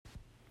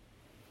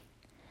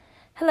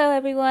Hello,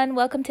 everyone.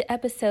 Welcome to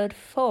episode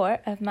 4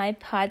 of my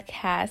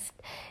podcast.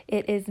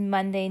 It is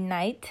Monday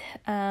night,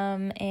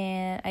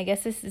 and I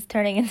guess this is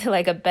turning into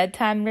like a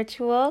bedtime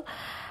ritual,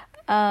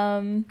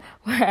 where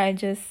I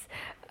just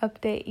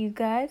update you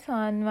guys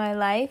on my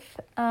life.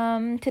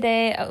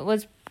 Today I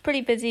was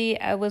pretty busy.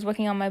 I was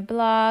working on my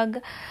blog,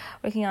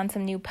 working on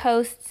some new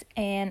posts,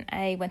 and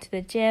I went to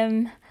the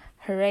gym.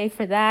 Hooray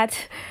for that.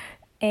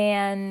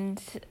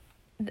 And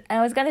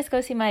I was going to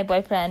go see my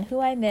boyfriend, who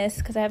I miss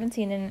because I haven't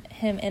seen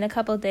him in a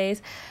couple of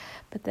days.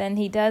 But then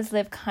he does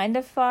live kind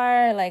of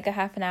far, like a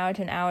half an hour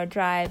to an hour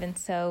drive. And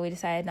so we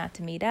decided not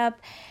to meet up.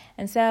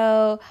 And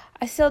so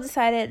I still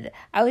decided,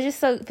 I was just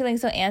feeling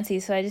so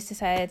antsy. So I just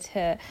decided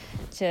to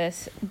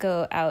just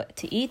go out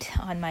to eat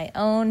on my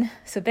own.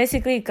 So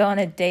basically go on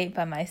a date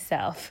by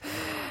myself.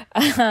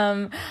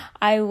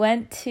 I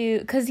went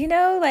to, because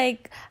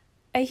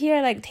I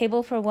hear like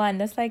table for one.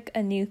 That's like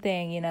a new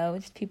thing,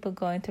 just people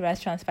going to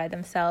restaurants by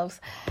themselves.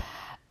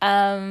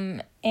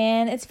 And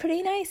it's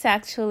pretty nice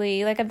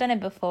actually. Like I've done it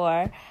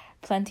before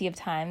plenty of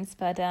times,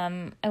 but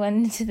I went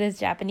into this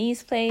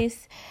Japanese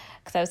place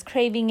because I was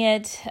craving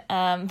it.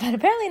 But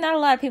apparently not a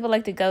lot of people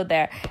like to go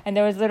there. And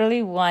there was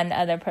literally one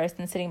other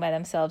person sitting by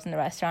themselves in the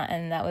restaurant,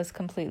 and that was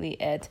completely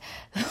it.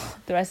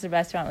 The rest of the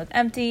restaurant was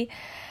empty.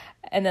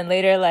 And then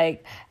later,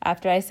 like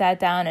after I sat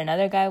down,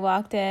 another guy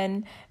walked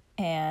in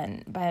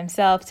and by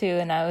himself too,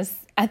 and I was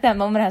at that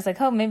moment I was like,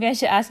 oh, maybe I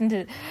should ask him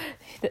to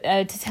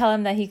tell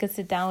him that he could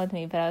sit down with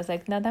me, but I was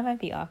like, no, that might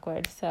be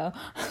awkward, so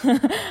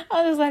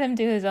I'll just let him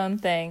do his own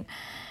thing.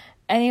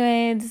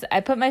 Anyways, I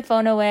put my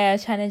phone away. I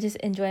was trying to just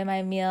enjoy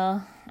my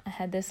meal. I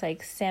had this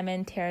like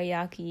salmon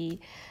teriyaki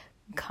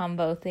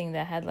combo thing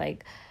that had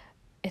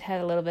it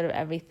had a little bit of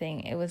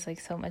everything. It was like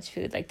so much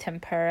food, like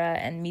tempura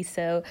and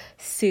miso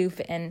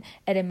soup and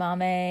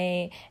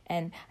edamame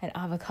and an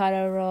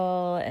avocado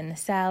roll and a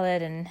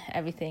salad and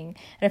everything.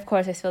 And of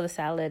course I spilled the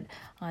salad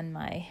on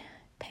my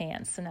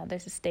pants, so now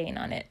there's a stain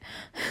on it.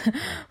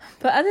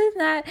 But other than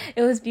that,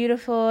 it was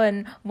beautiful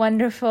and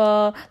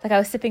wonderful. Like I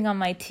was sipping on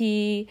my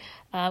tea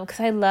because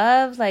I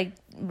love like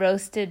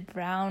roasted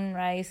brown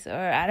rice, or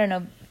I don't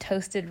know,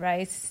 toasted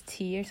rice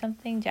tea or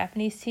something,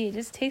 Japanese tea. It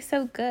just tastes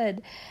so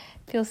good.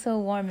 Feels so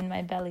warm in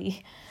my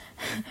belly.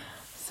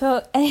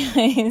 So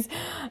anyways,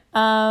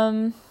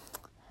 I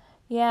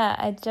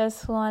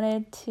just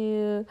wanted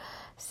to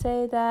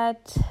say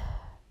that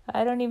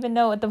I don't even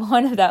know what the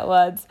point of that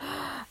was.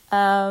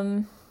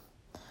 To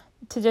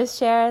just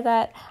share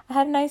that I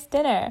had a nice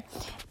dinner.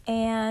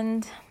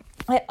 And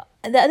the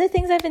other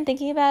things I've been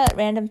thinking about,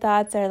 random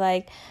thoughts, are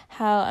like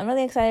how I'm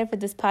really excited for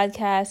this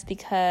podcast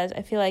because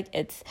I feel like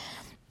it's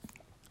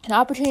an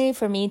opportunity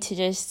for me to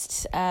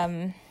just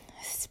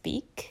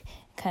speak,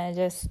 kind of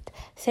just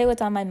say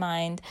what's on my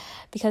mind,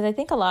 because I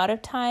think a lot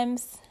of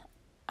times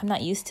I'm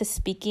not used to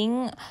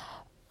speaking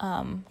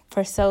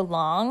for so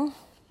long.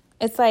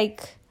 It's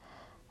like,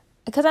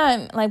 because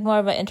I'm like more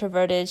of an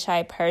introverted,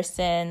 shy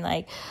person,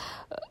 like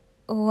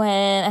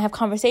when I have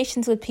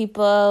conversations with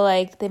people,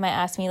 like they might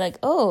ask me like,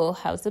 oh,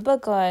 how's the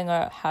book going?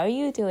 Or how are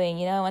you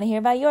doing? I want to hear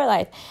about your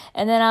life.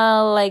 And then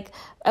I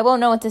won't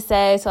know what to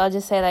say. So I'll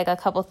just say like a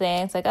couple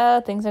things like,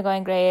 oh, things are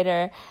going great,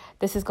 or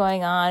this is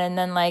going on. And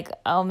then like,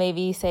 I'll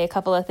maybe say a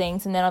couple of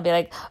things and then I'll be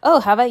like, oh,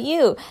 how about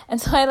you?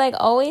 And so I like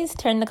always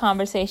turn the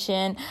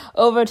conversation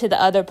over to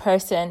the other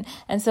person.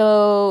 And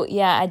so,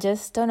 yeah, I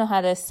just don't know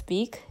how to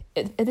speak.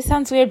 It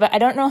sounds weird, but I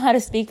don't know how to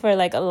speak for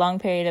like a long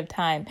period of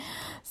time.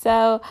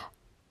 So,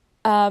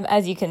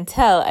 as you can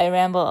tell, I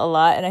ramble a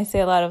lot and I say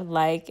a lot of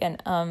like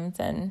and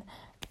and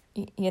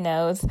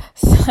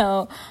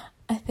So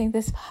I think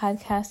this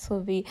podcast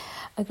will be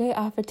a great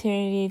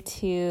opportunity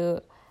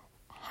to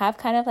have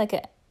kind of like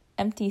an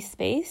empty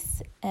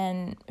space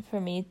and for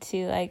me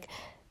to like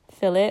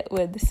fill it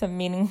with some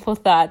meaningful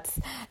thoughts,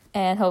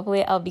 and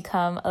hopefully I'll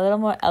become a little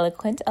more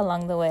eloquent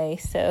along the way.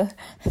 So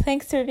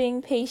thanks for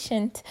being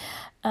patient.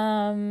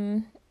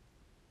 The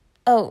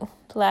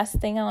last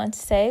thing I want to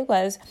say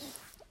was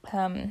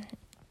I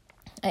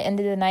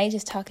ended the night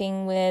just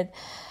talking with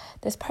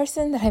this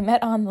person that I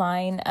met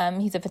online.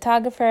 He's a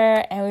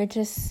photographer, and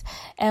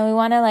we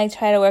want to like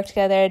try to work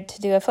together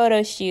to do a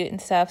photo shoot and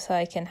stuff so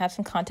I can have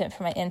some content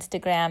for my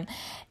Instagram.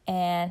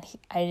 And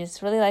I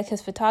just really like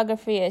his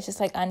photography. It's just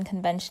like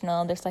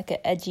unconventional. There's like an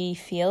edgy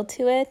feel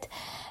to it.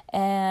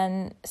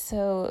 And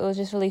so it was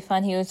just really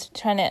fun. He was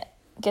trying to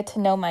get to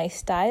know my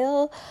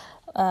style,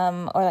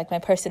 or like my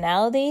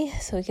personality,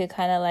 so we could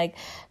kind of like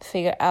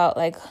figure out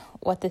like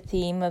what the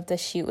theme of the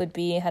shoot would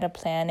be, how to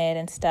plan it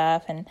and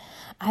stuff. And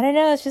I don't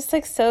know, it's just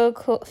like so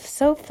cool,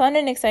 so fun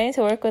and exciting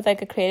to work with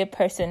like a creative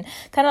person,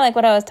 kind of like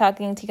what I was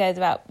talking to you guys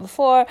about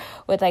before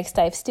with like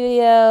Stipe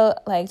Studio,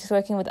 like just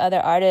working with other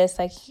artists.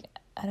 Like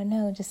I don't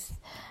know, just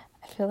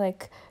I feel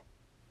like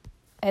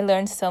I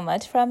learned so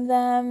much from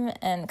them.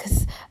 And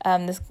because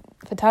this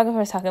photographer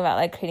was talking about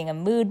like creating a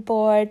mood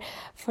board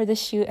for the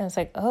shoot, and I was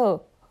like,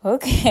 oh,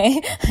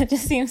 okay. It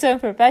just seems so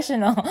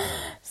professional.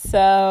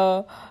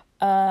 So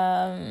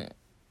I'm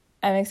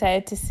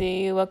excited to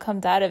see what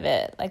comes out of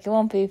it. Like it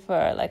won't be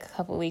for like a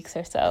couple weeks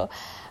or so.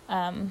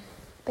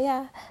 But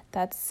yeah,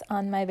 that's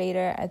on my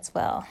radar as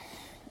well.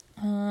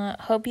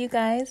 Hope you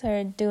guys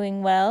are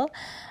doing well.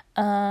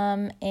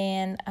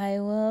 And I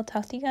will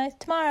talk to you guys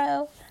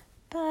tomorrow.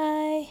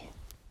 Bye.